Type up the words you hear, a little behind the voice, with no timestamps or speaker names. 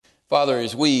Father,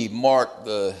 as we mark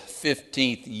the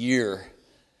 15th year,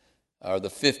 or the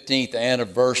 15th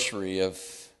anniversary of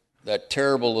that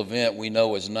terrible event we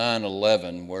know as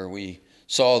 9/11, where we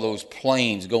saw those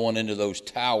planes going into those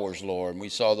towers, Lord, and we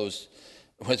saw those,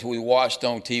 as we watched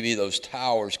on TV, those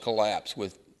towers collapse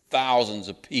with thousands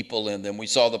of people in them. We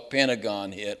saw the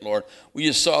Pentagon hit, Lord. We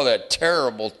just saw that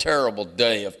terrible, terrible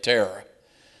day of terror.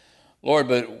 Lord,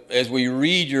 but as we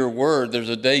read your word, there's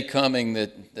a day coming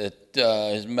that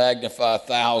is magnified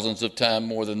thousands of times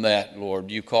more than that, Lord.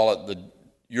 You call it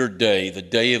your day, the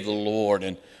day of the Lord,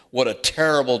 and what a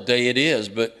terrible day it is.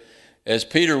 But as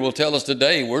Peter will tell us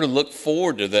today, we're to look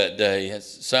forward to that day. It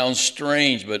sounds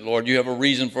strange, but Lord, you have a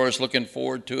reason for us looking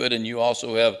forward to it, and you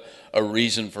also have a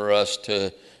reason for us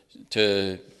to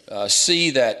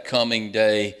see that coming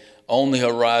day on the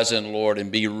horizon, Lord,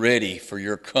 and be ready for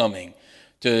your coming.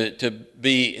 To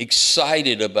be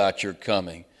excited about your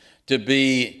coming, to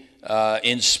be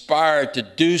inspired to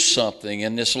do something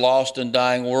in this lost and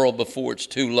dying world before it's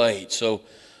too late. So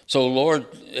Lord,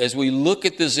 as we look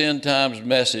at this end times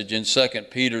message in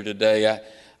 2 Peter today,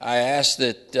 I ask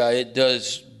that it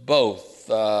does both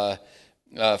for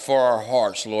our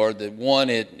hearts, Lord. That one,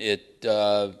 it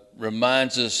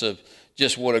reminds us of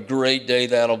just what a great day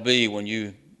that'll be when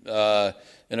you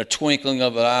in a twinkling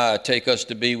of an eye, take us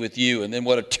to be with you. And then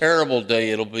what a terrible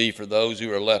day it'll be for those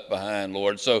who are left behind,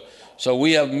 Lord. So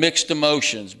we have mixed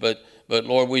emotions, but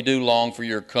Lord, we do long for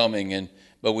your coming,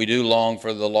 but we do long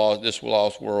for this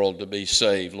lost world to be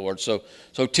saved, Lord. So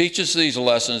teach us these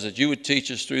lessons, that you would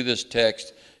teach us through this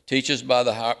text. Teach us by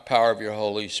the power of your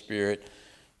Holy Spirit.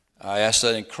 I ask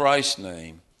that in Christ's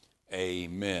name,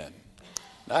 amen.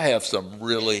 I have some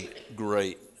really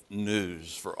great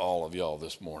news for all of y'all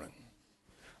this morning.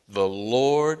 The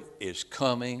Lord is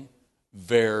coming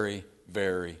very,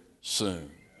 very soon.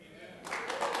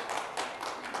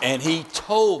 And he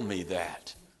told me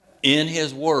that in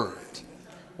his word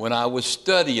when I was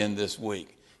studying this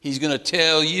week. He's going to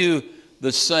tell you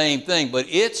the same thing. But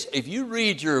if you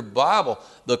read your Bible,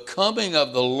 the coming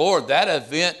of the Lord, that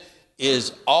event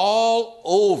is all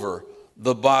over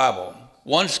the Bible.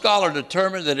 One scholar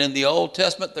determined that in the Old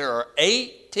Testament there are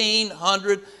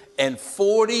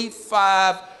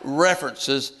 1,845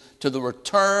 references to the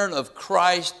return of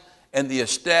Christ and the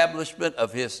establishment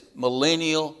of his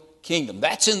millennial kingdom.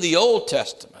 That's in the Old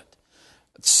Testament.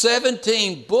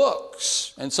 17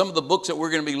 books, and some of the books that we're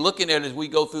going to be looking at as we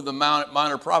go through the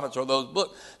minor prophets are those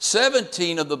books.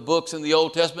 17 of the books in the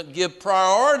Old Testament give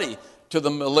priority to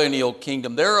the millennial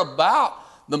kingdom. They're about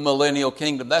the millennial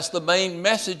kingdom. That's the main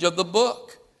message of the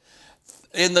book.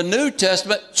 In the New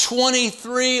Testament,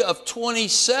 23 of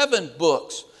 27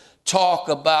 books talk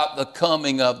about the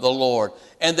coming of the Lord.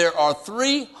 And there are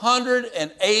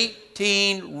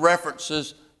 318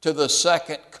 references to the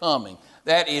second coming.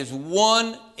 That is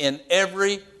one in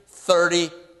every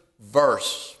 30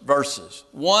 verses.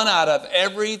 One out of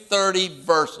every 30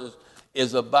 verses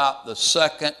is about the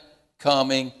second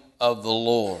coming of the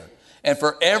Lord. And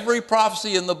for every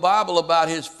prophecy in the Bible about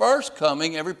his first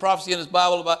coming, every prophecy in his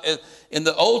Bible in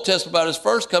the Old Testament about his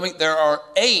first coming, there are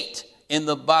 8 in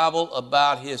the Bible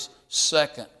about his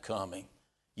second coming.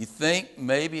 You think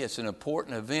maybe it's an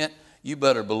important event? You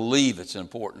better believe it's an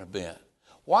important event.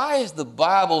 Why is the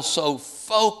Bible so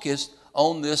focused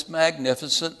on this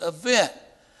magnificent event?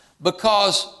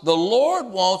 Because the Lord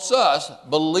wants us,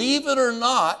 believe it or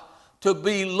not, to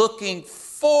be looking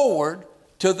forward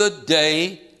to the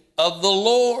day of the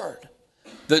Lord.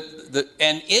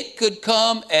 And it could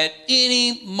come at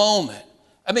any moment.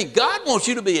 I mean, God wants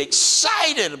you to be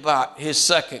excited about his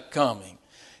second coming.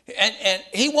 And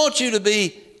he wants you to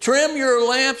trim your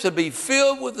lamps and be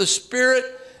filled with the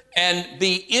Spirit and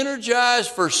be energized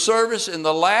for service in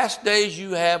the last days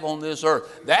you have on this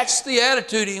earth. That's the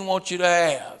attitude he wants you to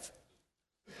have.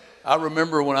 I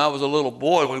remember when I was a little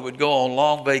boy, we would go on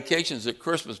long vacations at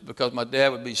Christmas because my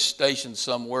dad would be stationed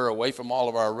somewhere away from all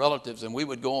of our relatives, and we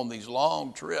would go on these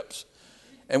long trips.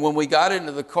 And when we got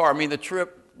into the car, the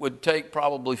trip would take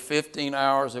probably 15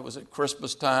 hours. It was at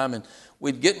Christmas time, and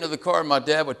we'd get into the car, and my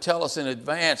dad would tell us in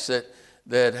advance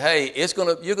that hey, you're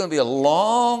going to be a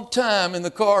long time in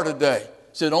the car today.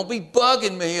 So don't be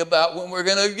bugging me about when we're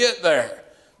going to get there.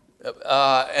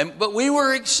 But we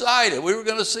were excited. We were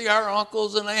going to see our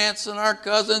uncles and aunts and our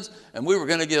cousins, and we were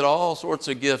going to get all sorts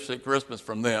of gifts at Christmas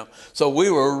from them. So we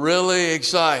were really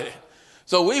excited.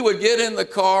 So we would get in the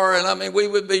car, and we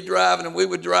would be driving, and we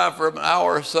would drive for an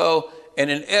hour or so,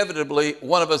 and inevitably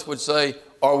one of us would say,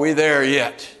 "Are we there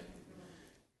yet?"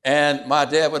 And my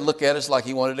dad would look at us like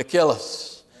he wanted to kill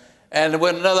us. And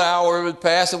when another hour would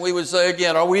pass, and we would say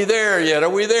again, "Are we there yet? Are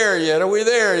we there yet? Are we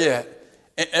there yet?"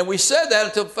 And we said that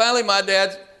until finally my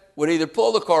dad would either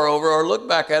pull the car over or look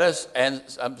back at us, and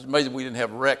I'm amazed we didn't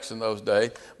have wrecks in those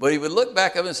days, but he would look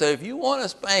back up and say, if you want a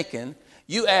spanking,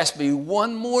 you ask me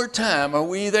one more time, are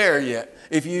we there yet?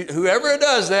 Whoever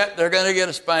does that, they're going to get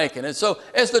a spanking. And so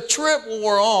as the trip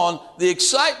wore on, the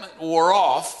excitement wore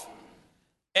off,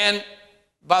 and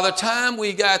by the time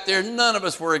we got there, none of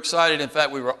us were excited. In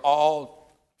fact, we were all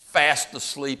fast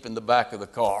asleep in the back of the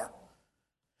car.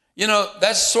 You know,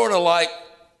 that's sort of like,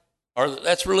 or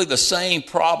that's really the same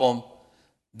problem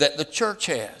that the church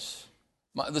has.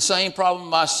 The same problem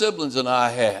my siblings and I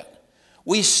had.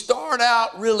 We start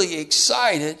out really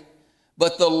excited,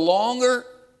 but the longer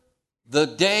the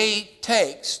day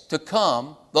takes to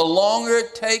come, the longer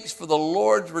it takes for the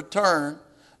Lord's return,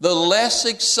 the less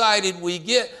excited we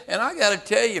get. And I got to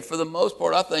tell you, for the most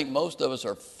part, I think most of us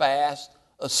are fast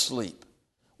asleep.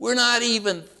 We're not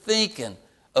even thinking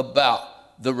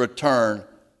about the return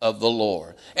of the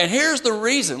Lord. And here's the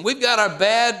reason. We've got a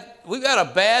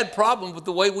bad problem with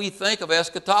the way we think of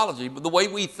eschatology, with the way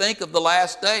we think of the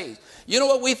last days. You know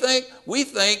what we think? We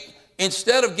think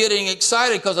instead of getting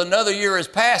excited because another year has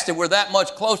passed and we're that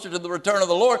much closer to the return of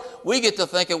the Lord, we get to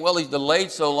thinking, well, he's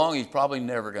delayed so long, he's probably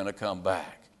never going to come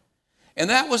back. And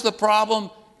that was the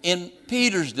problem in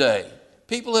Peter's day.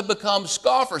 People had become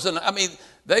scoffers. And I mean,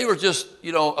 they were just,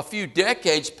 a few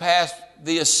decades past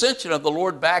the ascension of the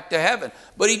Lord back to heaven.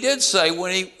 But he did say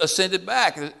when he ascended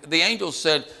back, the angels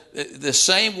said the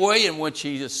same way in which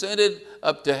he ascended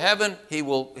up to heaven, he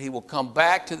will come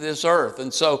back to this earth.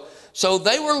 And so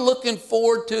they were looking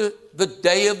forward to the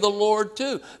day of the Lord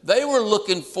too. They were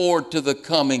looking forward to the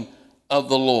coming of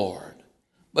the Lord.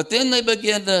 But then they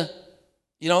began to,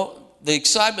 the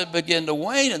excitement began to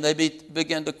wane, and they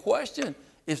began to question,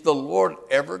 is the Lord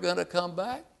ever going to come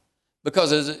back?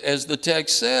 Because as the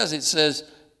text says, it says,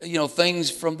 things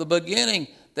from the beginning,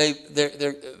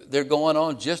 they're going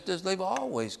on just as they've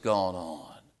always gone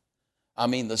on. I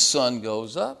mean, the sun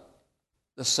goes up,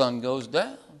 the sun goes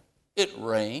down. It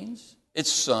rains,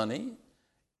 it's sunny.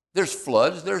 There's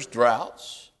floods, there's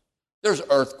droughts, there's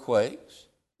earthquakes,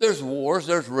 there's wars,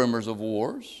 there's rumors of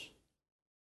wars.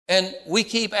 And we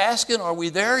keep asking, are we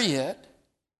there yet?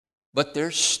 But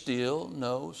there's still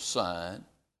no sign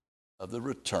of the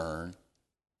return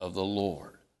of the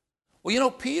Lord.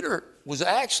 Well, Peter was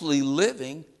actually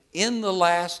living in the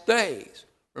last days.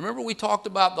 Remember, we talked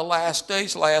about the last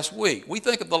days last week. We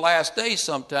think of the last days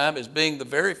sometime as being the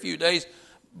very few days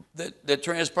that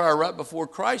transpire right before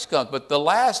Christ comes. But the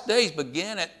last days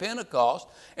begin at Pentecost,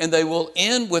 and they will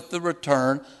end with the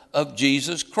return of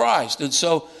Jesus Christ. And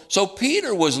so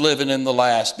Peter was living in the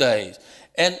last days.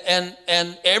 And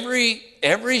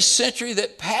every century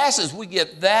that passes, we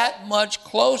get that much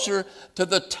closer to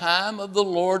the time of the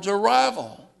Lord's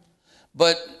arrival.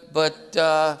 But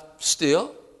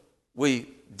still,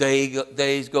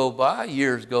 days go by,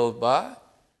 years go by,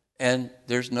 and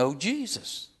there's no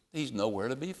Jesus. He's nowhere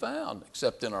to be found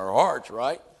except in our hearts,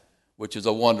 right? Which is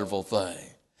a wonderful thing.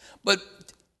 But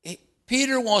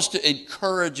Peter wants to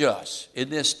encourage us in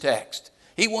this text.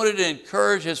 He wanted to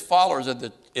encourage his followers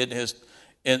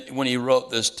when he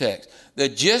wrote this text,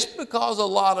 that just because a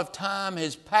lot of time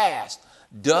has passed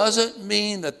doesn't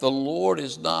mean that the Lord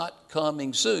is not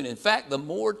coming soon. In fact, the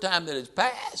more time that has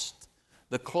passed,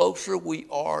 the closer we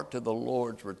are to the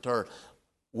Lord's return.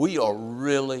 We are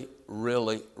really,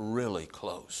 really, really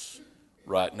close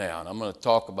right now. And I'm going to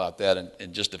talk about that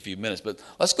in just a few minutes. But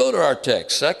let's go to our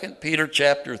text, 2 Peter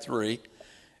chapter 3,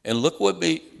 and look what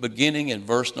beginning in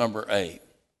verse number 8.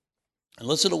 And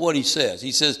listen to what he says.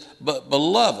 He says, but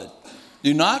beloved,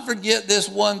 do not forget this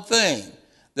one thing,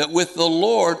 that with the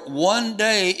Lord 1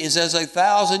 day is as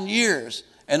 1,000 years,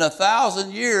 and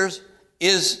 1,000 years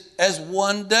is as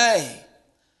 1 day.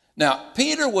 Now,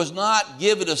 Peter was not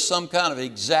given us some kind of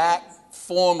exact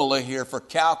formula here for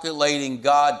calculating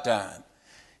God time.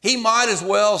 He might as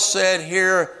well said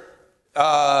here,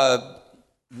 1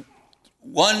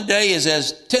 day is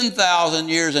as 10,000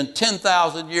 years, and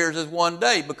 10,000 years is 1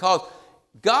 day, because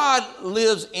God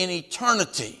lives in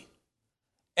eternity.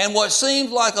 And what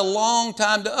seems like a long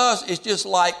time to us is just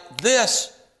like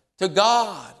this to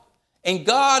God. And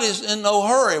God is in no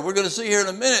hurry. We're going to see here in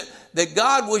a minute that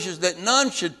God wishes that none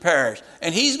should perish.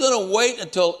 And he's going to wait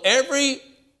until every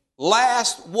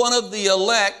last one of the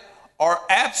elect are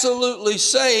absolutely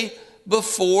saved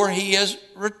before he has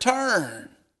returned.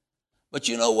 But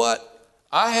you know what?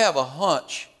 I have a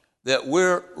hunch that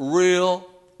we're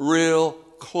real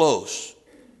close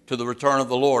to the return of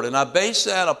the Lord. And I base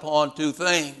that upon two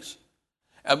things.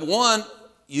 And one,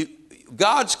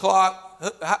 God's clock,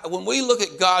 when we look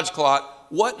at God's clock,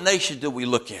 what nation do we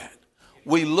look at?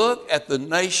 we look at the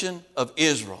nation of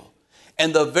Israel.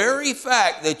 And the very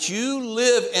fact that you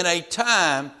live in a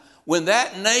time when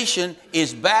that nation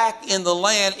is back in the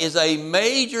land is a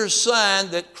major sign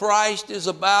that Christ is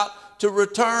about to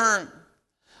return.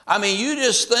 I mean, you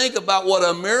just think about what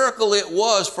a miracle it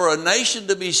was for a nation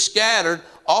to be scattered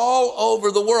all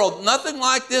over the world. Nothing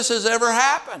like this has ever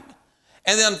happened.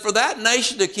 And then for that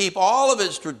nation to keep all of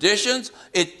its traditions,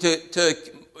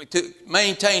 to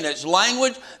maintain its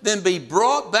language, then be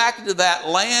brought back into that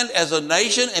land as a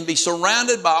nation and be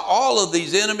surrounded by all of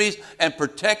these enemies and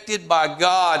protected by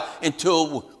God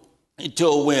until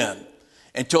when?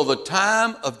 Until the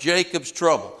time of Jacob's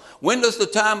trouble. When does the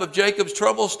time of Jacob's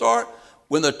trouble start?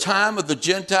 When the time of the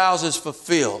Gentiles is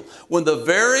fulfilled. When the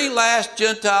very last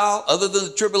Gentile, other than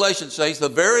the tribulation saints, the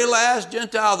very last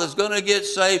Gentile that's going to get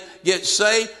saved,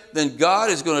 then God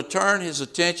is going to turn his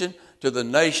attention to the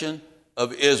nation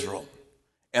of Israel.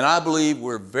 And I believe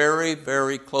we're very,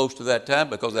 very close to that time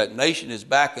because that nation is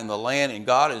back in the land and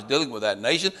God is dealing with that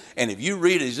nation. And if you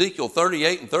read Ezekiel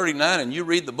 38 and 39 and you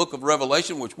read the book of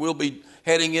Revelation, which we'll be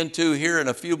heading into here in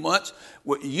a few months,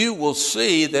 you will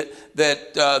see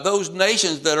that those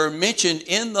nations that are mentioned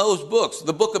in those books,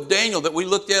 the book of Daniel that we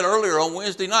looked at earlier on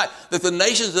Wednesday night, that the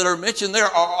nations that are mentioned there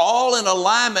are all in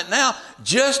alignment now,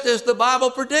 just as the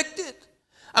Bible predicted.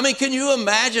 I mean, can you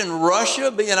imagine Russia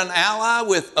being an ally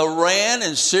with Iran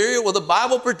and Syria? Well, the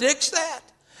Bible predicts that.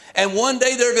 And one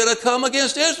day they're going to come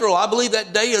against Israel. I believe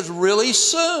that day is really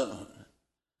soon.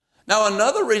 Now,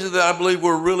 another reason that I believe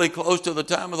we're really close to the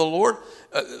time of the Lord,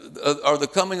 or the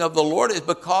coming of the Lord, is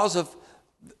because of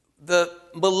the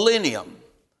millennium.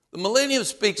 The millennium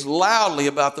speaks loudly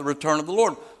about the return of the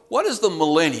Lord. What is the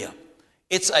millennium?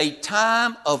 It's a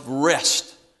time of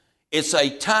rest. It's a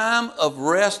time of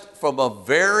rest from a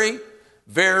very,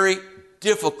 very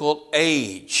difficult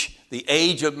age, the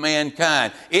age of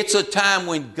mankind. It's a time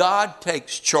when God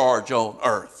takes charge on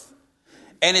earth.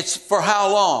 And it's for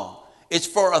how long? It's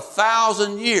for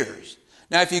 1,000 years.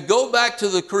 Now, if you go back to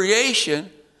the creation,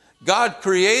 God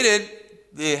created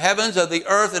the heavens and the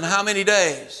earth in how many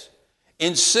days?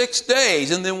 In 6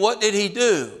 days. And then what did he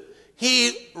do?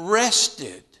 He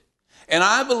rested. And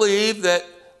I believe that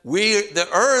the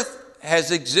earth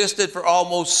has existed for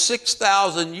almost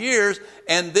 6,000 years,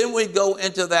 and then we go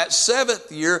into that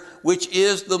seventh year, which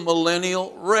is the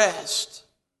millennial rest.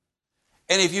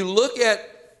 And if you look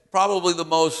at probably the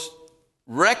most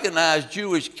recognized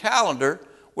Jewish calendar,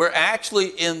 we're actually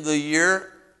in the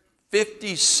year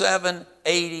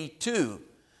 5782.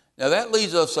 Now that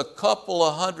leaves us a couple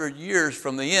of hundred years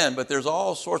from the end, but there's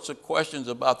all sorts of questions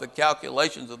about the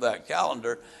calculations of that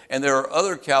calendar, and there are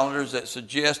other calendars that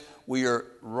suggest we are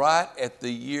right at the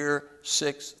year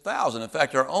 6000. In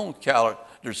fact, our own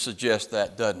calendar suggests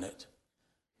that, doesn't it?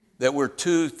 That we're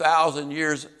 2,000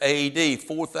 years AD,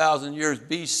 4,000 years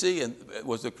BC, and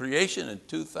was the creation, and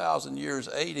 2,000 years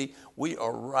AD. We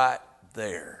are right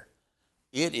there.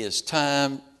 It is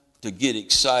time to get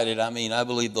excited. I mean, I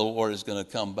believe the Lord is going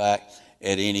to come back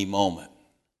at any moment.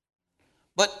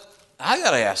 But I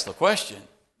got to ask the question,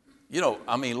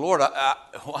 Lord, why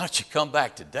don't you come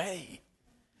back today?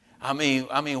 I mean,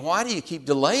 why do you keep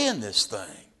delaying this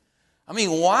thing? I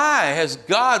mean, why has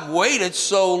God waited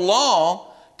so long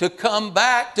to come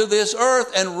back to this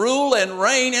earth and rule and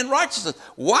reign in righteousness?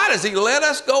 Why does he let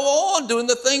us go on doing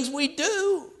the things we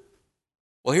do?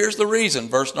 Well, here's the reason,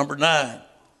 verse number 9.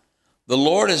 The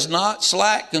Lord is not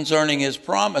slack concerning his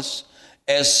promise,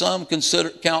 as some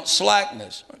count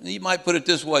slackness. You might put it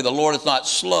this way, the Lord is not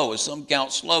slow, as some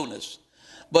count slowness,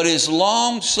 but is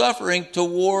long-suffering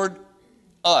toward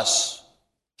us.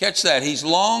 Catch that. He's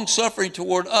long-suffering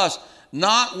toward us,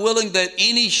 not willing that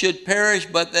any should perish,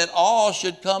 but that all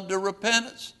should come to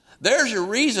repentance. There's your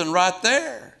reason right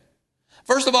there.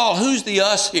 First of all, who's the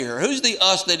us here? Who's the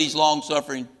us that he's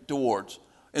long-suffering towards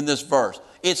in this verse?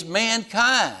 It's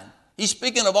mankind. He's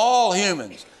speaking of all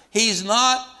humans. He's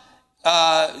not,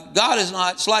 God is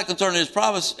not slack concerning his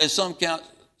promise, as some count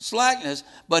slackness,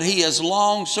 but he is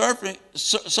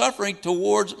long-suffering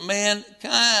towards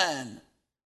mankind.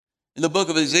 In the book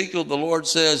of Ezekiel, the Lord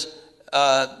says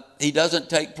he doesn't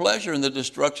take pleasure in the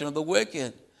destruction of the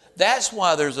wicked. That's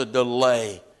why there's a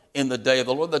delay in the day of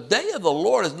the Lord. The day of the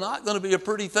Lord is not going to be a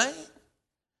pretty thing.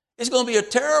 It's going to be a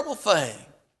terrible thing.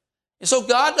 And so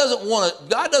God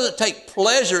doesn't take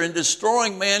pleasure in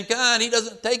destroying mankind. He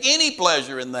doesn't take any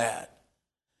pleasure in that.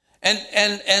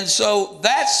 And so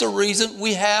that's the reason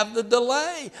we have the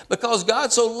delay, because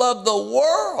God so loved the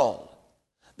world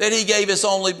that he gave his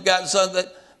only begotten Son,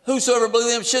 that whosoever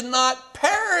believes in him should not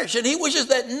perish. And he wishes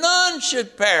that none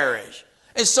should perish.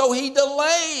 And so he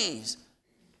delays.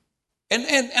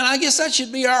 And I guess that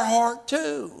should be our heart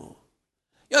too.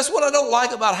 That's what I don't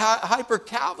like about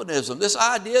hyper-Calvinism, this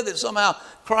idea that somehow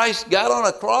Christ got on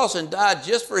a cross and died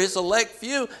just for his elect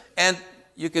few, and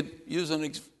you could use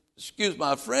excuse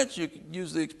my French, you could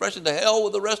use the expression, to hell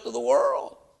with the rest of the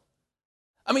world.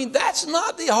 I mean, that's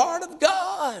not the heart of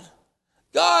God.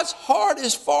 God's heart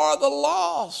is for the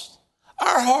lost.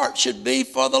 Our heart should be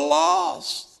for the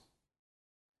lost.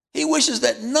 He wishes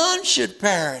that none should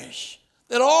perish,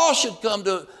 that all should come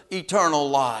to eternal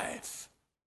life.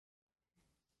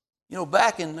 You know,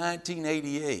 back in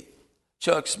 1988,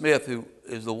 Chuck Smith, who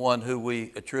is the one who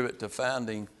we attribute to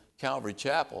founding Calvary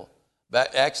Chapel,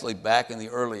 back in the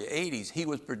early 80s, he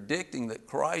was predicting that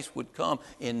Christ would come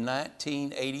in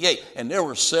 1988. And there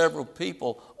were several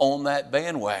people on that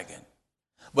bandwagon.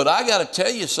 But I got to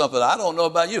tell you something, I don't know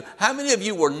about you. How many of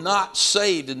you were not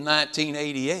saved in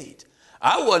 1988?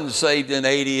 I wasn't saved in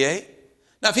 88.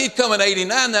 Now, if he'd come in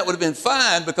 89, that would have been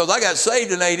fine, because I got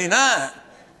saved in 89.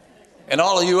 And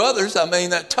all of you others, I mean,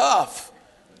 that's tough.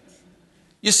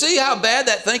 You see how bad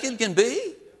that thinking can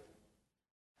be?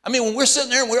 I mean, when we're sitting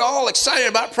there and we're all excited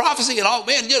about prophecy and all,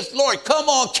 man, just, Lord, come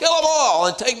on, kill them all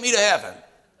and take me to heaven.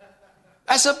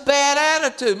 That's a bad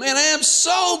attitude. Man, I am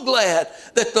so glad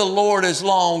that the Lord is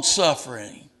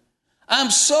long-suffering.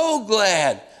 I'm so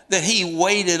glad that he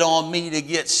waited on me to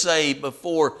get saved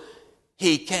before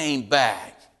he came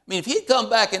back. I mean, if he'd come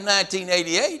back in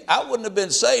 1988, I wouldn't have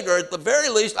been saved, or at the very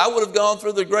least, I would have gone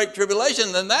through the Great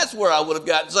Tribulation, and that's where I would have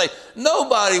gotten saved.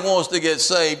 Nobody wants to get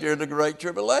saved during the Great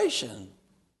Tribulation.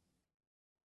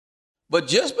 But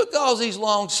just because he's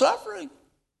long-suffering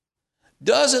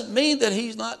doesn't mean that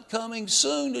he's not coming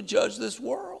soon to judge this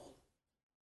world.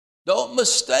 Don't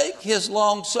mistake his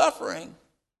long-suffering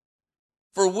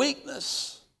for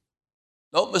weakness.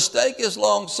 Don't mistake his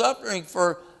long-suffering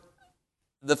for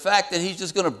the fact that he's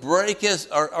just going to break his,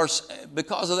 or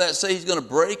because of that, say he's going to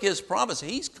break his promise.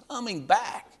 He's coming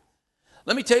back.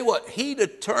 Let me tell you what, he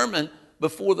determined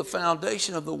before the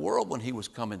foundation of the world when he was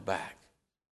coming back.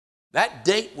 That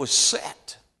date was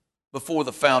set before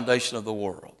the foundation of the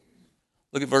world.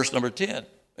 Look at verse number 10.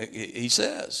 He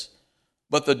says,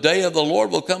 but the day of the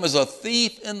Lord will come as a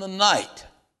thief in the night.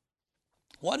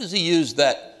 Why does he use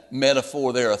that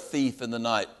metaphor there, a thief in the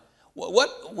night?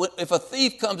 What if a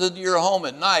thief comes into your home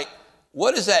at night,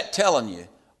 what is that telling you?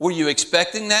 Were you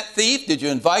expecting that thief? Did you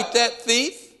invite that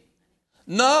thief?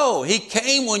 No, he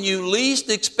came when you least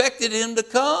expected him to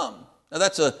come. Now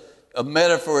that's a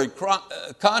metaphor in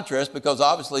contrast, because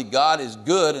obviously God is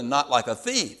good and not like a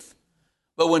thief.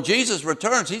 But when Jesus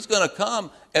returns, he's going to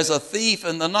come as a thief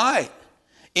in the night,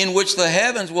 in which the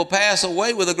heavens will pass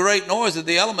away with a great noise, and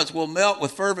the elements will melt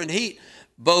with fervent heat.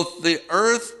 Both the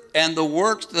earth and the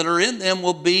works that are in them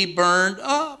will be burned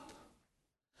up.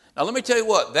 Now let me tell you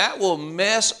what, that will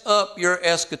mess up your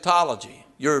eschatology,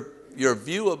 your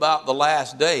view about the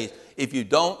last days, if you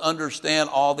don't understand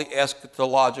all the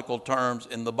eschatological terms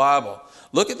in the Bible.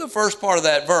 Look at the first part of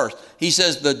that verse. He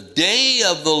says, the day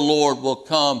of the Lord will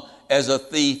come as a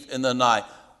thief in the night.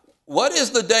 What is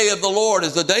the day of the Lord?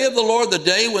 Is the day of the Lord the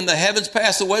day when the heavens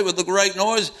pass away with a great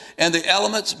noise and the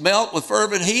elements melt with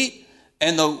fervent heat?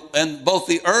 And both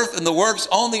the earth and the works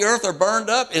on the earth are burned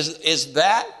up? Is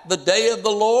that the day of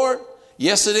the Lord?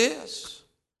 Yes, it is.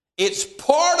 It's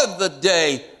part of the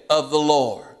day of the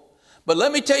Lord. But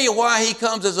let me tell you why he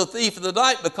comes as a thief in the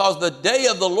night, because the day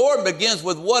of the Lord begins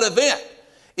with what event?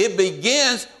 It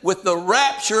begins with the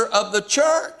rapture of the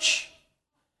church.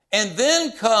 And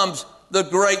then comes the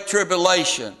Great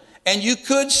Tribulation. And you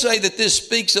could say that this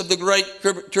speaks of the Great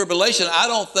Tribulation. I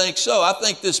don't think so. I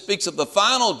think this speaks of the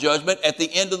final judgment at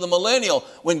the end of the millennial,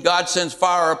 when God sends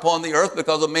fire upon the earth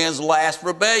because of man's last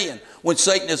rebellion. When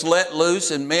Satan is let loose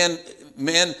and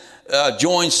men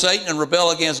join Satan and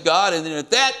rebel against God. And then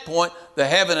at that point, the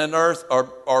heaven and earth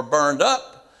are burned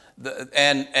up.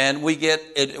 And we get,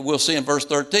 we'll see in verse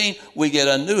 13, we get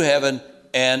a new heaven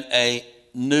and a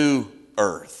new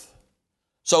earth.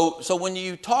 So when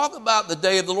you talk about the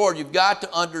day of the Lord, you've got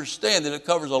to understand that it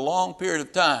covers a long period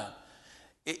of time.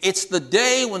 It's the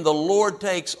day when the Lord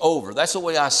takes over. That's the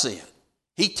way I see it.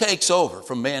 He takes over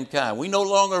from mankind. We no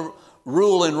longer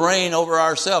rule and reign over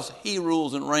ourselves. He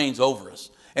rules and reigns over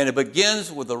us. And it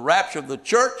begins with the rapture of the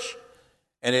church,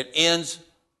 and it ends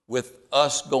with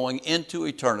us going into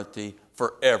eternity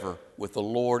forever with the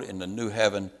Lord in the new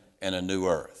heaven and a new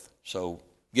earth. So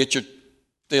get your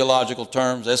theological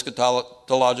terms,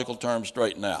 eschatological terms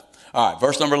straightened out. All right,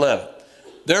 verse number 11.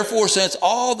 Therefore, since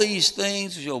all these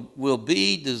things will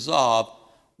be dissolved,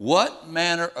 what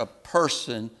manner of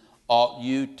person ought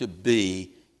you to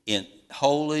be in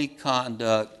holy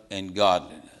conduct and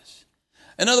godliness?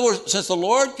 In other words, since the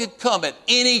Lord could come at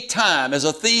any time as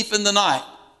a thief in the night,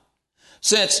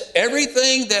 since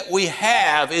everything that we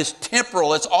have is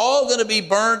temporal, it's all going to be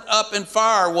burned up in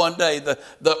fire one day. The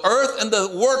earth and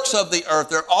the works of the earth,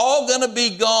 they're all going to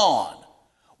be gone.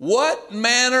 What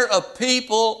manner of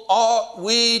people ought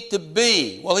we to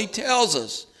be? Well, he tells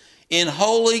us, in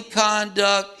holy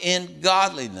conduct, in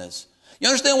godliness. You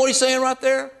understand what he's saying right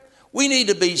there? We need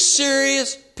to be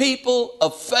serious people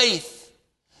of faith.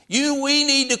 We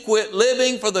need to quit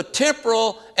living for the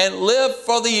temporal and live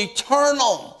for the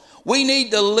eternal. We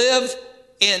need to live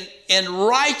in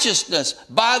righteousness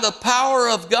by the power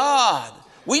of God.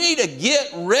 We need to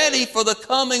get ready for the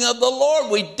coming of the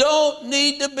Lord. We don't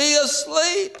need to be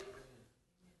asleep.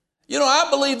 You know, I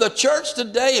believe the church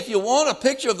today, if you want a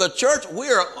picture of the church, we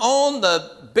are on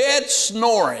the bed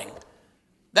snoring.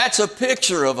 That's a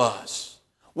picture of us.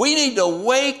 We need to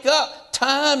wake up.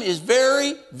 Time is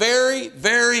very, very,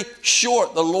 very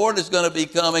short. The Lord is going to be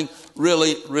coming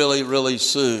really, really, really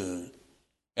soon.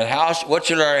 And what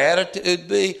should our attitude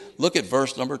be? Look at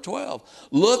verse number 12.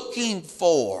 Looking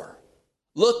forward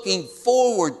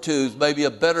to is maybe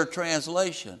a better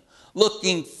translation.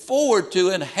 Looking forward to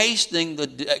and hastening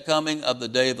the coming of the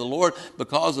day of the Lord,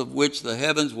 because of which the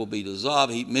heavens will be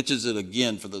dissolved. He mentions it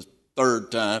again for the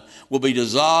third time. Will be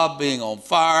dissolved, being on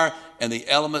fire, and the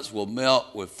elements will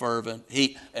melt with fervent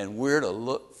heat. And we're to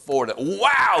look forward to,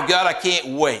 wow, God, I can't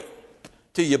wait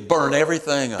till you burn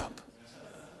everything up.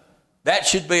 That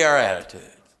should be our attitude.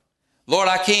 Lord,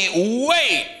 I can't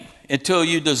wait until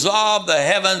you dissolve the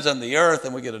heavens and the earth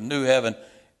and we get a new heaven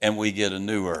and we get a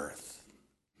new earth.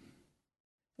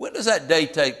 When does that day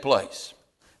take place?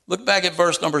 Look back at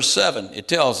verse number 7. It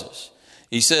tells us.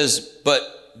 He says,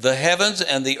 but the heavens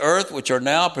and the earth, which are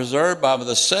now preserved by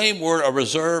the same word, are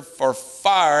reserved for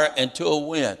fire until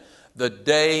when? The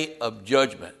day of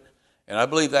judgment. And I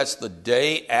believe that's the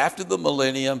day after the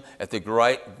millennium at the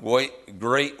great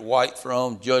white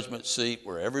throne judgment seat,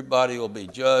 where everybody will be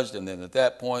judged. And then at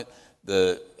that point,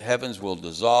 the heavens will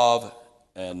dissolve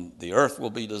and the earth will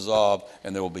be dissolved,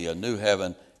 and there will be a new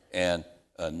heaven and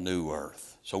a new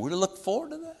earth. So we're to look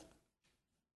forward to that.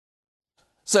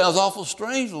 Sounds awful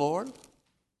strange, Lord.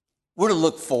 We're to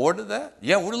look forward to that?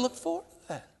 Yeah, we're to look forward to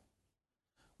that.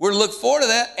 We're to look forward to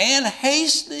that and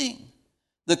hastening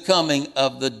the coming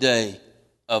of the day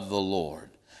of the Lord.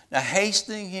 Now,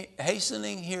 hastening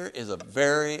here is a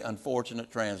very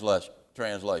unfortunate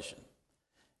translation.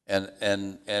 And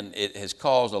it has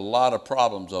caused a lot of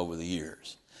problems over the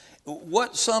years.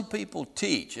 What some people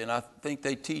teach, and I think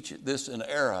they teach this in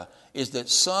error, is that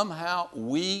somehow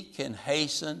we can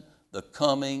hasten the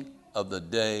coming of the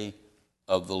day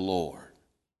of the Lord.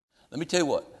 Let me tell you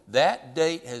what, that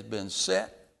date has been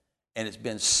set, and it's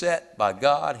been set by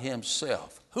God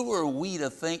himself. Who are we to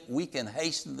think we can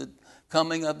hasten the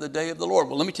coming of the day of the Lord?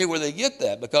 Well, let me tell you where they get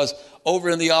that, because over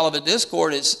in the Olivet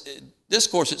Discourse,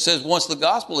 it says, once the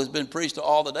gospel has been preached to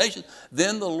all the nations,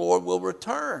 then the Lord will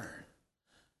return.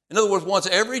 In other words, once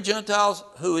every Gentile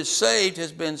who is saved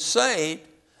has been saved,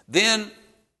 then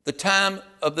the time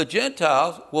of the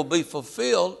Gentiles will be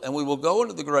fulfilled, and we will go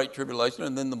into the Great Tribulation,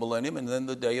 and then the millennium, and then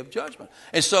the day of judgment.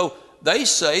 And so they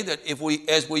say that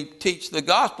as we teach the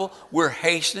gospel, we're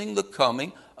hastening the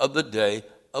coming of the day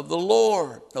of the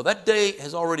Lord. No, that day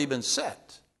has already been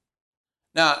set.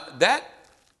 Now, that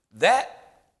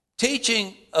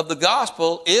teaching of the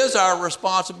gospel is our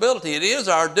responsibility. It is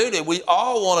our duty. We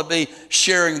all want to be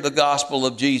sharing the gospel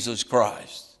of Jesus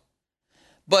Christ.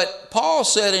 But Paul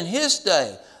said in his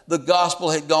day, the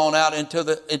gospel had gone out into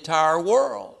the entire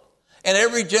world. And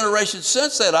every generation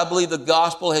since that, I believe the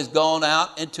gospel has gone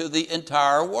out into the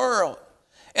entire world.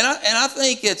 And I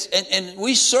think and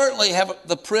we certainly have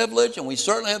the privilege and we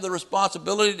certainly have the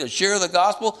responsibility to share the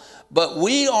gospel, but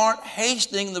we aren't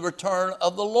hastening the return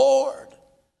of the Lord.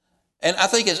 And I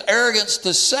think it's arrogance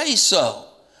to say so,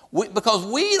 because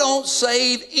we don't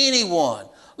save anyone.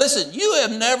 Listen, you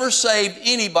have never saved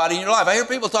anybody in your life. I hear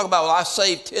people talk about, well, I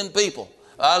saved 10 people.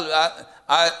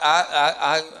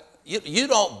 You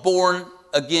don't born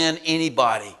again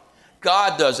anybody.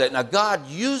 God does that. Now, God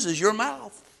uses your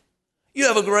mouth. You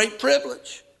have a great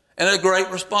privilege and a great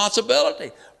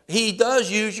responsibility. He does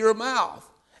use your mouth.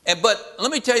 But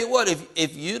let me tell you what,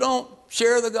 if you don't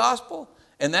share the gospel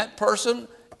and that person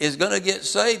is going to get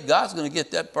saved, God's going to get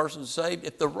that person saved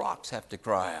if the rocks have to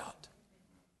cry out.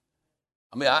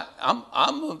 I mean,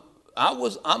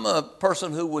 I'm a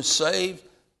person who was saved.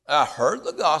 I heard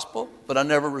the gospel, but I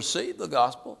never received the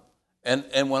gospel.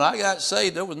 And when I got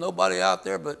saved, there was nobody out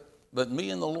there but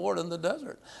me and the Lord in the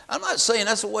desert. I'm not saying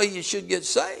that's the way you should get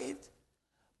saved,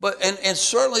 And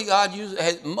certainly God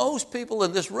uses, most people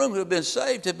in this room who have been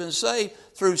saved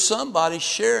through somebody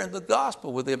sharing the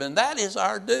gospel with them. And that is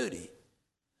our duty.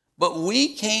 But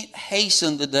we can't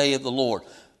hasten the day of the Lord.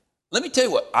 Let me tell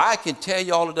you what, I can tell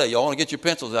you all today. Y'all want to get your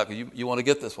pencils out because you want to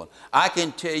get this one. I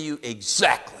can tell you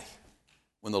exactly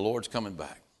when the Lord's coming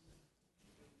back.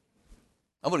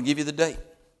 I'm going to give you the date.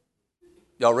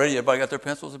 Y'all ready? Everybody got their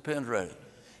pencils and pens ready?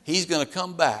 He's going to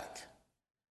come back.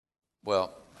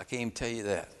 Well, I can't even tell you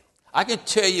that. I can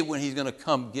tell you when he's going to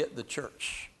come get the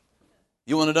church.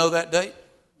 You want to know that date?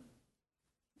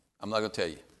 I'm not going to tell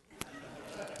you.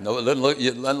 No, it doesn't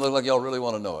look like y'all really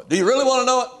want to know it. Do you really want to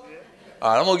know it?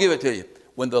 All right, I'm going to give it to you.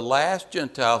 When the last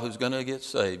Gentile who's going to get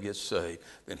saved,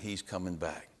 then he's coming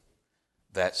back.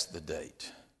 That's the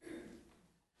date.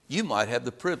 You might have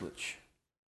the privilege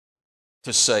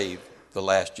to save the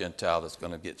last Gentile that's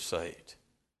going to get saved.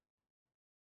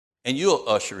 And you'll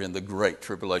usher in the great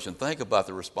tribulation. Think about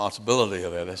the responsibility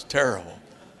of that. That's terrible.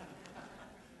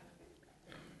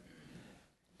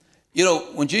 You know,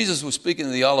 when Jesus was speaking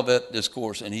in the Olivet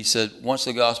Discourse, and he said, once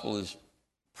the gospel is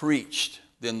preached,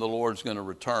 then the Lord's going to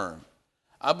return.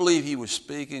 I believe he was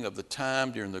speaking of the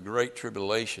time during the great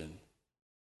tribulation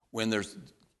when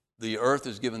the earth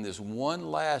is given this one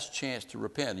last chance to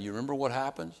repent. Do you remember what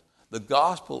happens? The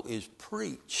gospel is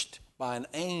preached by an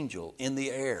angel in the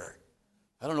air.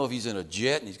 I don't know if he's in a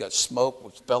jet and he's got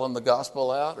smoke spelling the gospel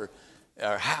out or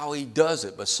how he does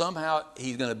it, but somehow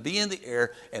he's going to be in the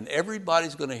air and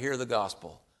everybody's going to hear the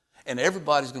gospel and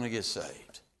everybody's going to get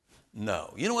saved.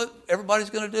 No. You know what everybody's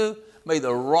going to do? May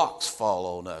the rocks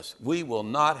fall on us. We will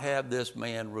not have this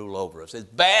man rule over us. As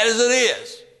bad as it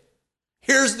is,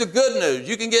 here's the good news.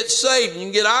 You can get saved and you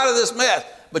can get out of this mess.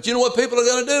 But you know what people are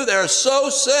going to do? They're so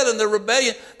set in their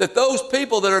rebellion that those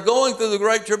people that are going through the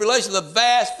great tribulation, the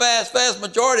vast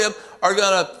majority of them are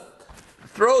going to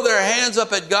throw their hands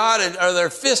up at God or their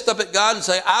fist up at God and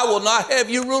say, I will not have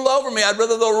you rule over me. I'd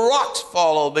rather the rocks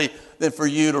fall on me than for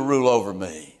you to rule over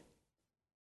me.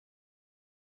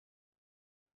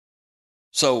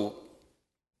 So,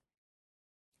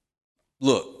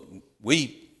 look,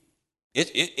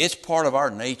 it's part of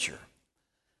our nature.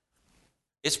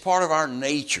 It's part of our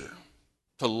nature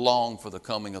to long for the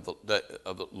coming of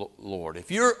the Lord. If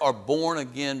you're a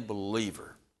born-again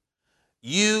believer,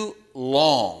 you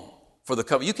long for the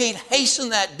coming. You can't hasten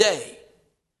that day.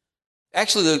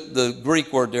 Actually, the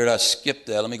Greek word there, I skipped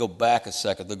that. Let me go back a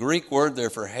second. The Greek word there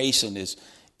for hasten is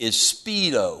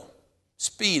speedo.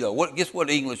 Speedo. Guess what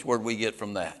English word we get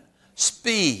from that?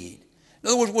 Speed. In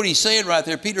other words, what he's saying right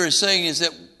there, Peter is saying, is that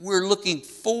we're looking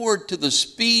forward to the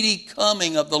speedy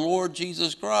coming of the Lord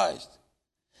Jesus Christ.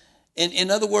 In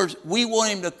other words, we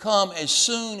want him to come as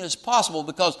soon as possible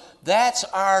because that's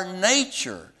our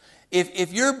nature.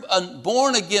 If you're a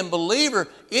born-again believer,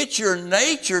 it's your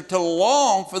nature to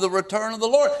long for the return of the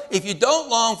Lord. If you don't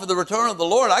long for the return of the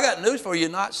Lord, I got news for you, you're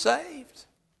not saved.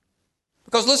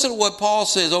 Because listen to what Paul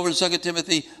says over in 2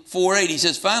 Timothy 4:8. He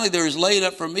says, finally, there is laid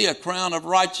up for me a crown of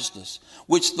righteousness,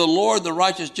 which the Lord, the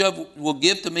righteous judge, will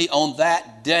give to me on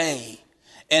that day.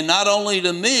 And not only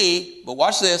to me, but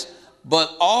watch this,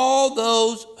 but all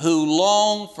those who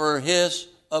long for his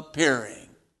appearing.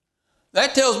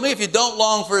 That tells me if you don't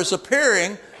long for his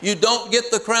appearing, you don't get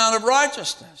the crown of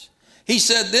righteousness. He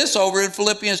said this over in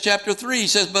Philippians chapter 3. He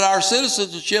says, but our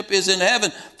citizenship is in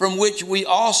heaven, from which we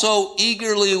also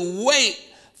eagerly wait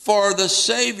for the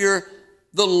Savior,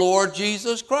 the Lord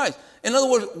Jesus Christ. In other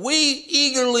words, we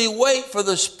eagerly wait for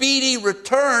the speedy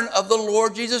return of the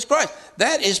Lord Jesus Christ.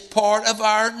 That is part of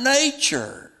our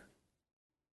nature.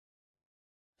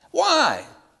 Why?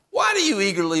 Why do you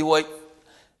eagerly wait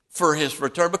for his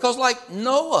return? Because like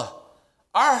Noah,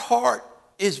 our heart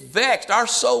is vexed. Our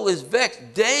soul is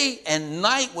vexed day and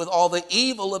night with all the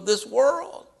evil of this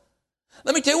world.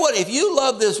 Let me tell you what, if you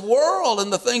love this world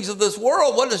and the things of this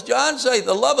world, what does John say?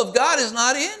 The love of God is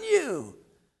not in you.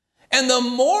 And the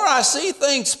more I see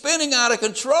things spinning out of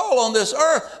control on this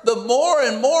earth, the more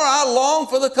and more I long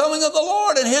for the coming of the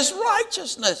Lord and his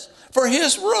righteousness, for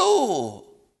his rule.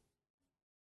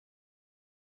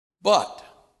 But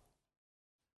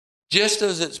just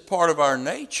as it's part of our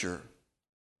nature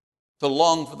to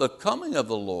long for the coming of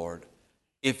the Lord,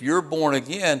 if you're born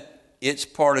again, it's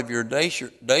part of your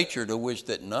nature to wish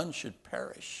that none should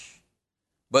perish,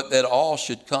 but that all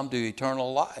should come to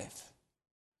eternal life.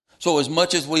 So as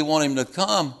much as we want him to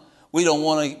come, we don't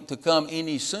want him to come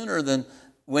any sooner than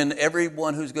when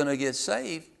everyone who's going to get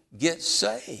saved gets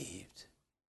saved.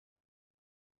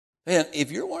 And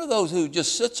if you're one of those who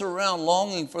just sits around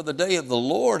longing for the day of the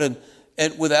Lord and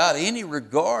without any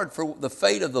regard for the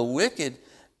fate of the wicked,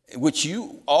 which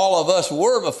all of us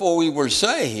were before we were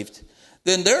saved,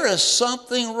 then there is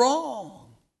something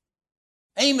wrong.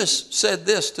 Amos said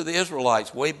this to the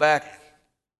Israelites way back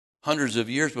hundreds of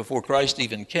years before Christ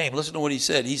even came. Listen to what he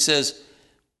said. He says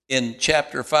in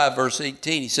chapter 5, verse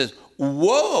 18, he says,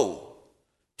 woe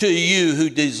to you who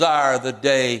desire the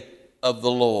day of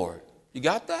the Lord. You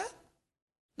got that?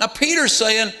 Now Peter's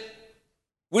saying,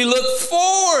 we look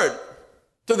forward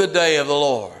to the day of the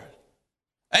Lord.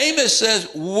 Amos says,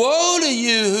 woe to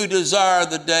you who desire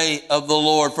the day of the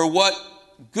Lord, for what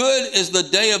good is the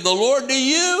day of the Lord to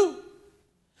you?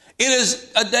 It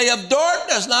is a day of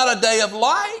darkness, not a day of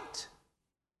light.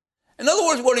 In other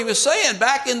words, what he was saying,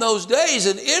 back in those days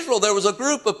in Israel, there was a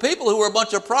group of people who were a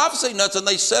bunch of prophecy nuts, and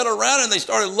they sat around and they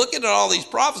started looking at all these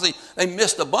prophecies. They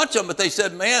missed a bunch of them, but they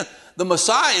said, man, the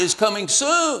Messiah is coming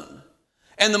soon.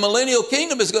 And the millennial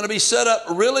kingdom is going to be set up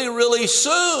really, really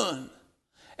soon.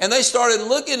 And they started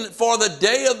looking for the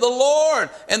day of the Lord.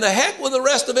 And the heck with the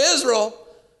rest of Israel.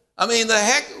 I mean, the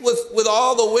heck with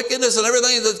all the wickedness and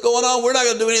everything that's going on. We're not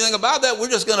going to do anything about that. We're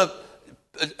just going to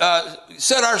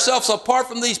set ourselves apart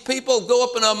from these people, go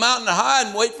up in a mountain high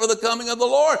and wait for the coming of the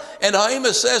Lord. And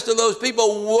Amos says to those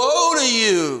people, woe to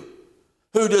you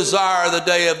who desire the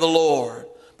day of the Lord,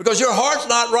 because your heart's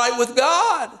not right with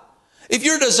God. If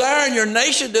you're desiring your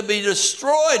nation to be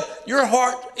destroyed, your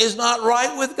heart is not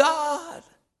right with God.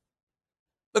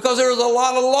 Because there's a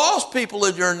lot of lost people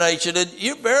in your nation, and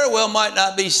you very well might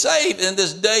not be saved. And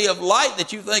this day of light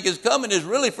that you think is coming is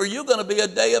really for you going to be a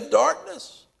day of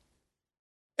darkness.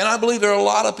 And I believe there are a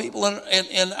lot of people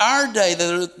in our day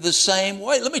that are the same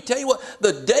way. Let me tell you what,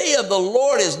 the day of the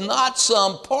Lord is not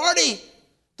some party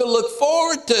to look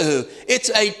forward to. It's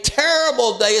a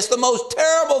terrible day. It's the most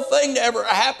terrible thing to ever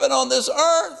happen on this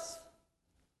earth.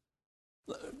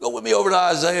 Go with me over to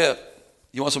Isaiah.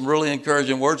 You want some really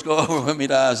encouraging words? Go over with me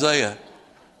to Isaiah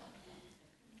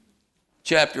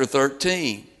chapter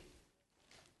 13.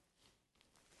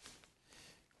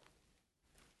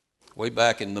 Way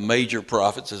back in the major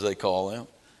prophets, as they call them,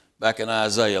 back in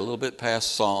Isaiah, a little bit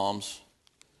past Psalms.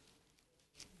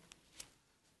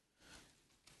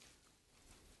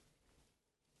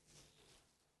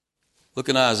 Look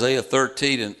in Isaiah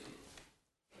 13, and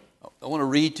I want to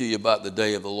read to you about the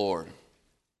day of the Lord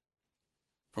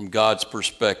from God's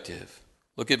perspective.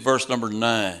 Look at verse number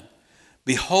 9.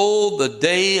 Behold, the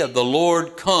day of the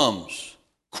Lord comes,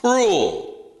 cruel,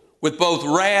 with both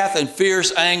wrath and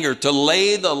fierce anger, to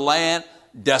lay the land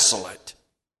desolate.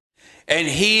 And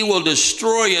he will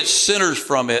destroy its sinners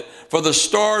from it, for the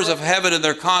stars of heaven and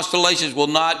their constellations will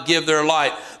not give their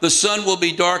light. The sun will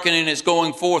be darkened in its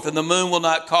going forth, and the moon will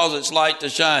not cause its light to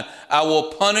shine. I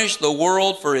will punish the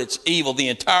world for its evil, the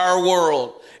entire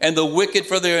world, and the wicked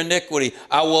for their iniquity.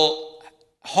 I will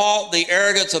halt the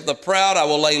arrogance of the proud. I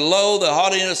will lay low the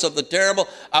haughtiness of the terrible.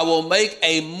 I will make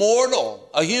a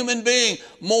mortal, a human being,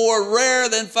 more rare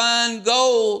than fine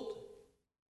gold,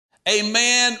 a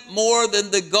man more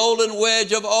than the golden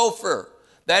wedge of Ophir.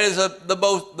 That is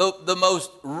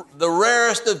the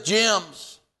rarest of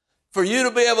gems. For you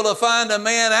to be able to find a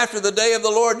man after the day of the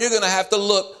Lord, you're going to have to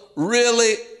look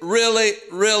really, really,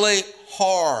 really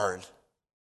hard.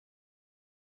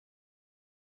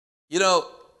 You know,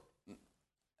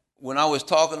 when I was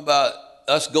talking about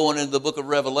us going into the book of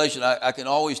Revelation, I can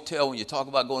always tell when you talk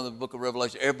about going to the book of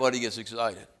Revelation, everybody gets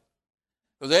excited.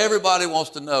 Because everybody wants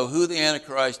to know who the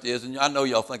Antichrist is, and I know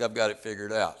y'all think I've got it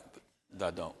figured out, but I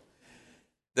don't.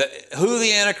 Who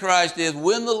the Antichrist is,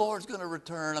 when the Lord's going to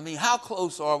return. I mean, how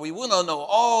close are we? We want to know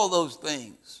all those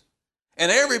things.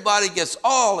 And everybody gets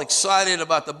all excited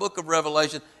about the book of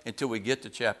Revelation until we get to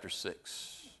chapter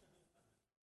 6.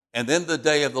 And then the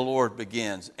day of the Lord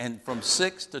begins. And from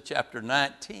 6 to chapter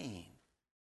 19,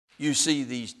 you see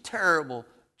these terrible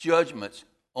judgments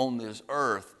on this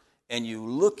earth. And you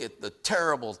look at the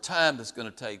terrible time that's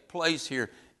going to take place here,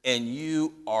 and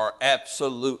you are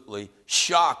absolutely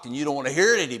shocked, and you don't want to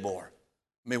hear it anymore.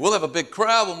 I mean, we'll have a big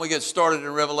crowd when we get started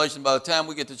in Revelation. By the time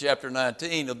we get to chapter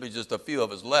 19, there'll be just a few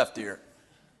of us left here.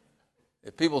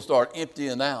 If people start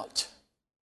emptying out,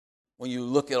 when you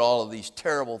look at all of these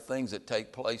terrible things that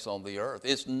take place on the earth,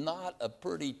 it's not a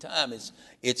pretty time.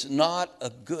 It's not a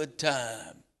good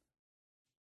time.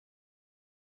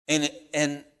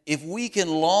 And if we can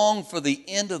long for the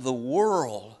end of the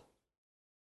world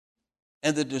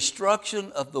and the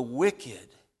destruction of the wicked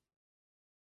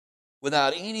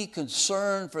without any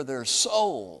concern for their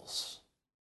souls,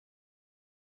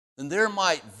 then there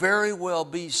might very well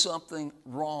be something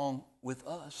wrong with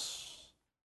us.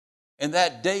 And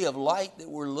that day of light that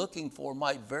we're looking for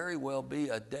might very well be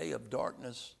a day of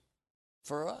darkness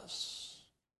for us.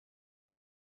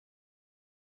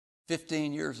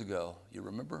 15 years ago, you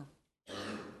remember?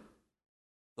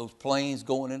 those planes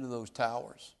going into those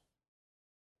towers.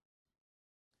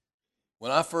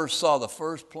 When I first saw the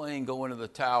first plane go into the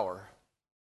tower,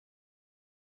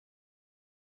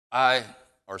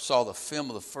 or saw the film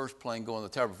of the first plane go in the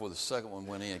tower before the second one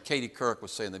went in. Katie Couric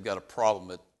was saying they've got a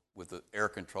problem with the air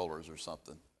controllers or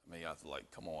something. I mean, I was like,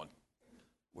 come on,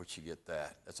 where'd she get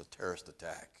that? That's a terrorist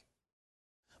attack.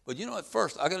 But you know, at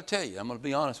first, I got to tell you, I'm going to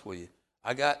be honest with you,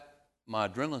 my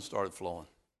adrenaline started flowing.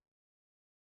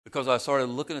 Because I started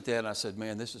looking at that and I said,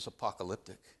 man, this is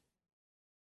apocalyptic.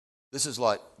 This is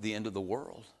like the end of the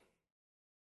world.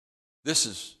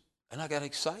 And I got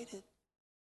excited.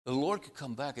 The Lord could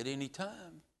come back at any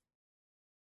time.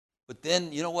 But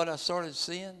then, you know what I started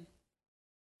seeing?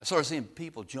 I started seeing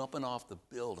people jumping off the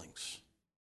buildings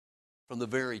from the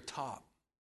very top.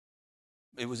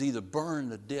 It was either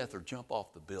burn to death or jump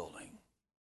off the building.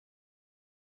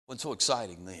 Wasn't so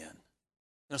exciting then.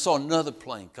 And I saw another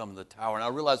plane come to the tower, and I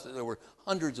realized that there were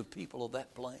hundreds of people of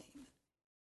that plane.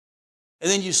 And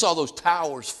then you saw those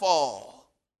towers fall.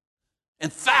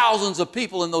 And thousands of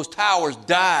people in those towers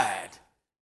died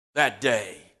that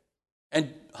day.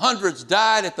 And hundreds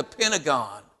died at the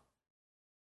Pentagon.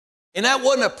 And that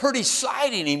wasn't a pretty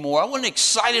sight anymore. I wasn't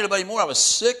excited about it anymore. I was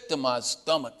sick to my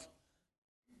stomach.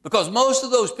 Because most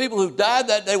of those people who died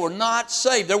that day were not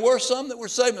saved. There were some that were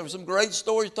saved. There were some great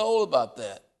stories told about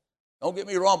that. Don't get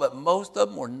me wrong, but most of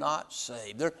them were not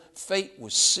saved. Their fate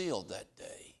was sealed that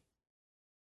day.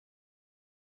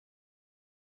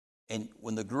 And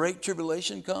when the Great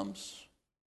Tribulation comes,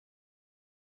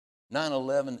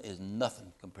 9/11 is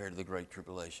nothing compared to the Great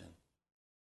Tribulation.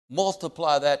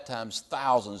 Multiply that times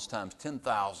thousands, times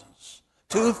 10,000s.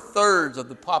 2/3 of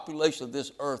the population of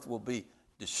this earth will be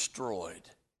destroyed.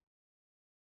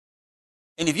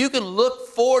 And if you can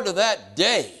look forward to that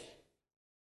day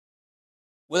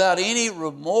without any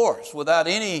remorse, without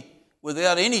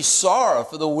any sorrow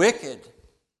for the wicked,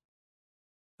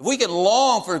 if we can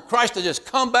long for Christ to just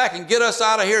come back and get us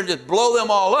out of here and just blow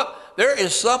them all up, there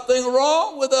is something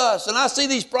wrong with us. And I see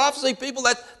these prophecy people,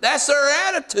 that's their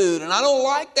attitude, and I don't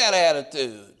like that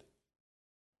attitude.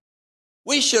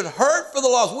 We should hurt for the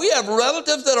lost. We have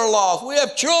relatives that are lost. We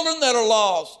have children that are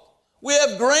lost. We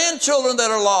have grandchildren that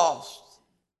are lost.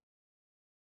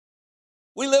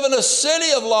 We live in a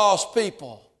city of lost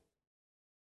people.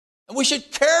 And we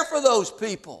should care for those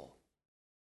people.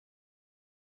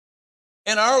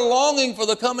 And our longing for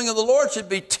the coming of the Lord should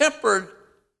be tempered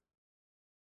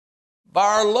by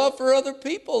our love for other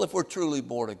people if we're truly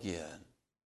born again.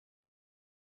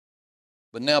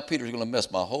 But now Peter's going to mess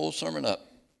my whole sermon up.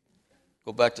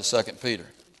 Go back to 2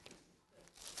 Peter.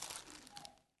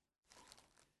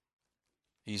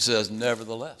 He says,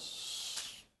 nevertheless,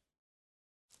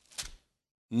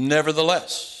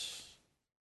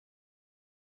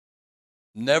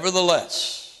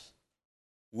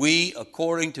 we,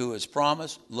 according to his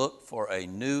promise, look for a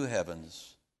new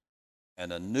heavens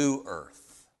and a new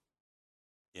earth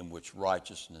in which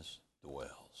righteousness dwells.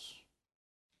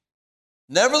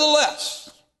 Nevertheless,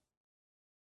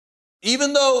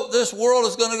 even though this world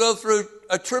is going to go through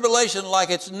a tribulation like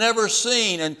it's never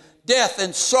seen, and death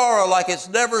and sorrow like it's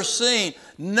never seen,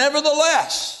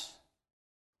 nevertheless,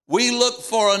 we look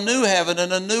for a new heaven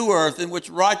and a new earth in which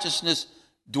righteousness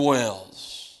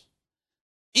dwells.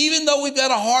 Even though we've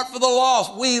got a heart for the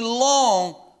lost, we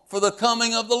long for the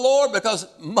coming of the Lord because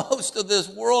most of this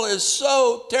world is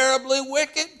so terribly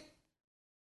wicked.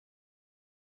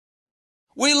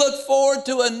 We look forward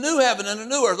to a new heaven and a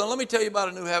new earth. Now, let me tell you about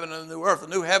a new heaven and a new earth. A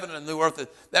new heaven and a new earth,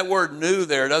 that word new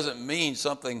there doesn't mean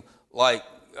something like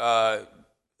the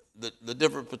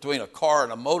difference between a car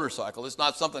and a motorcycle. It's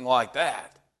not something like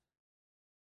that.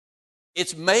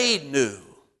 It's made new.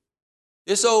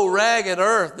 This old ragged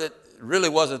earth that really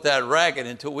wasn't that ragged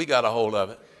until we got a hold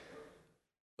of it.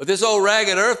 But this old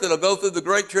ragged earth that'll go through the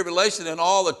Great Tribulation and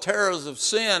all the terrors of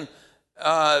sin.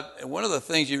 And one of the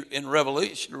things in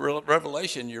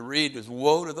Revelation you read is,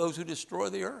 woe to those who destroy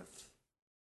the earth.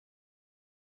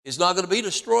 It's not going to be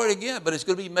destroyed again, but it's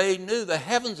going to be made new. The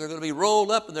heavens are going to be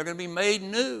rolled up and they're going to be made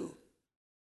new.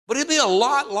 But it'll be a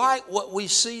lot like what we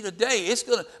see today.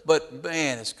 But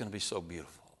man, it's going to be so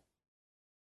beautiful.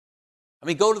 I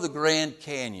mean, go to the Grand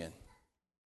Canyon.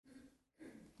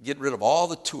 Get rid of all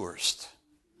the tourists.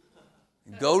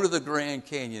 Go to the Grand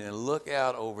Canyon and look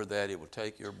out over that. It will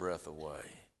take your breath away.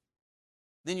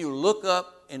 Then you look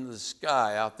up into the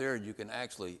sky out there and you can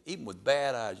actually, even with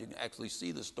bad eyes, you can actually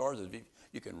see the stars.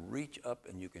 You can reach up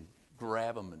and you can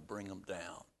grab them and bring them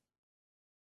down.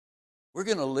 We're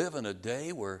going to live in a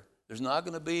day where there's not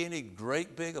going to be any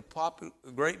great big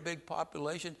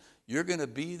population. You're going to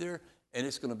be there And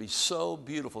it's going to be so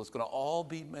beautiful. It's going to all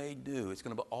be made new. It's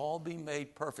going to all be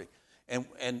made perfect. And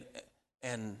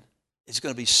it's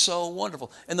going to be so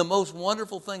wonderful. And the most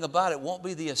wonderful thing about it won't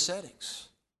be the ascetics.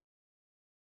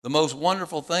 The most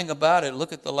wonderful thing about it,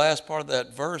 look at the last part of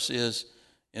that verse, is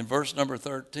in verse number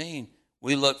 13,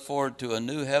 we look forward to a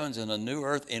new heavens and a new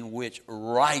earth in which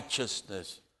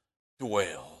righteousness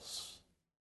dwells.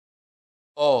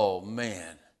 Oh,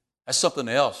 man. That's something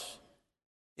else,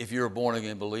 if you're a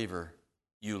born-again believer,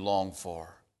 you long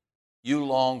for. You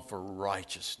long for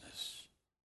righteousness.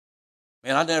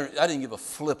 Man, I didn't give a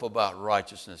flip about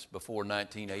righteousness before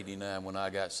 1989 when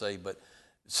I got saved, but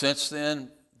since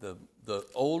then, the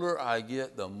older I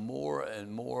get, the more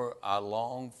and more I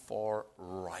long for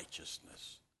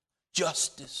righteousness.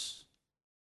 Justice.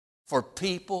 For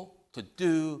people to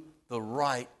do the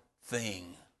right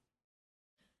thing.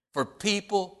 For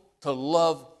people to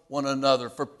love one another.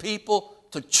 For people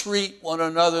to treat one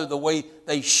another the way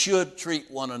they should treat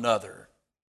one another.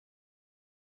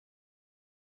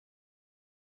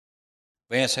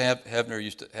 Vance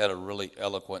Havner had a really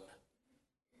eloquent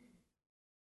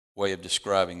way of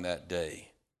describing that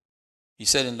day. He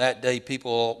said, in that day,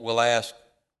 people will ask,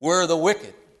 where are the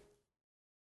wicked?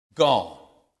 Gone.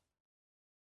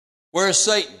 Where is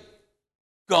Satan?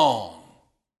 Gone.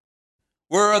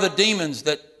 Where are the demons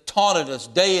that taunted us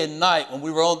day and night when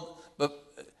we were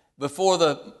before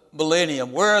the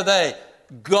millennium? Where are they?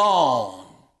 Gone.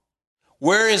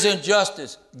 Where is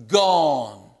injustice?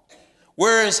 Gone.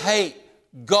 Where is hate?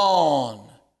 Gone.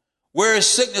 Where is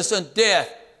sickness and death?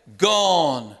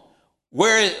 Gone.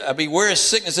 Where is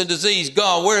sickness and disease?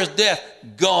 Gone. Where is death?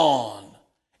 Gone.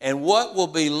 And what will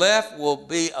be left will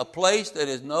be a place that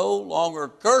is no longer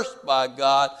cursed by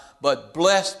God, but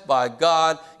blessed by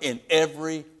God in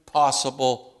every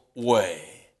possible way.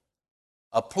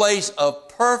 A place of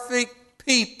perfect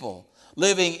people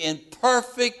living in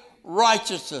perfect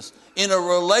righteousness, in a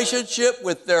relationship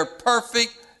with their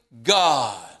perfect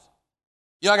God.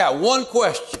 You know, I got one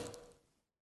question.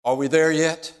 Are we there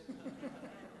yet?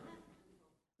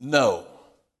 No.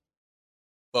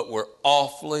 But we're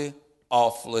awfully,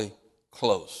 awfully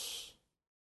close.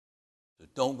 So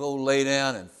don't go lay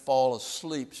down and fall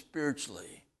asleep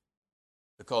spiritually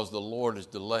because the Lord is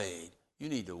delayed. You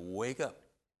need to wake up.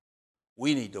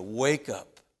 We need to wake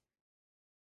up.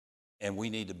 And we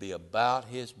need to be about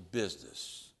His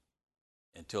business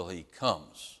until He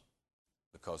comes,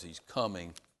 because He's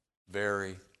coming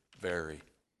very, very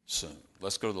soon.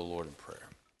 Let's go to the Lord in prayer.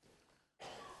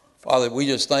 Father, we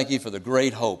just thank You for the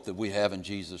great hope that we have in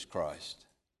Jesus Christ.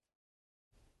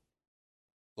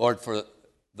 Lord, for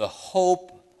the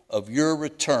hope of Your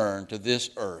return to this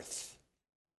earth,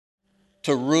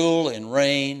 to rule and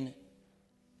reign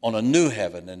on a new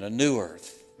heaven and a new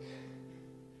earth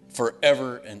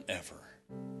forever and ever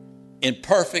in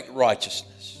perfect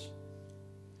righteousness.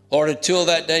 Lord, until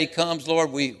that day comes,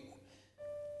 Lord, we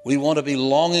want to be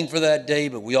longing for that day,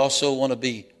 but we also want to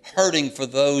be hurting for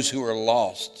those who are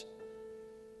lost.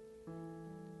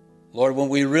 Lord, when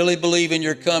we really believe in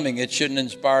Your coming, it shouldn't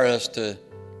inspire us to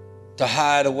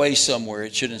hide away somewhere.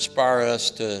 It should inspire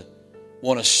us to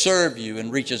want to serve You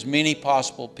and reach as many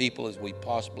possible people as we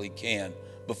possibly can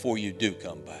before You do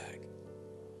come back.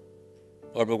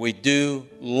 Lord, but we do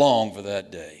long for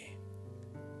that day.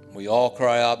 We all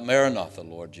cry out, Maranatha,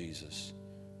 Lord Jesus.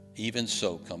 Even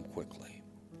so, come quickly.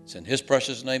 It's in His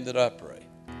precious name that I pray.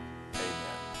 Amen.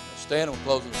 Now stand and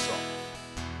we'll close the song.